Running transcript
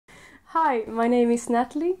Hi, my name is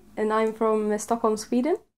Nathalie and I'm from Stockholm,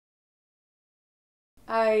 Sweden.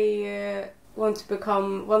 I want to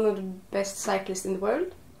become one of the best cyclists in the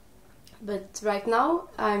world, but right now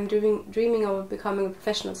I'm dreaming of becoming a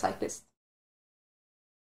professional cyclist.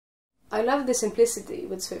 I love the simplicity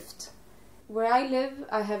with Zwift. Where I live,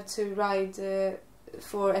 I have to ride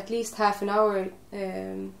for at least half an hour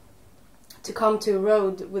to come to a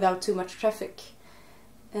road without too much traffic.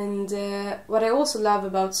 And what I also love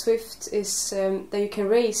about Zwift is that you can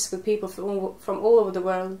race with people from all over the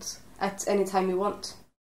world at any time you want.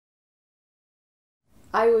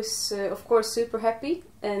 I was of course super happy,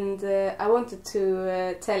 and I wanted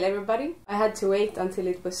to tell everybody. I had to wait until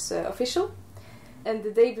it was official, and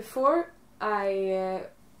the day before I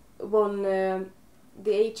won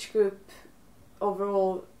the age group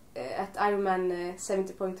overall at Ironman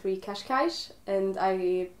 70.3 Cascais, and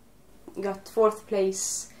I got 4th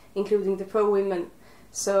place, including the pro women.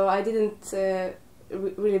 So I didn't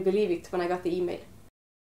really believe it when I got the email.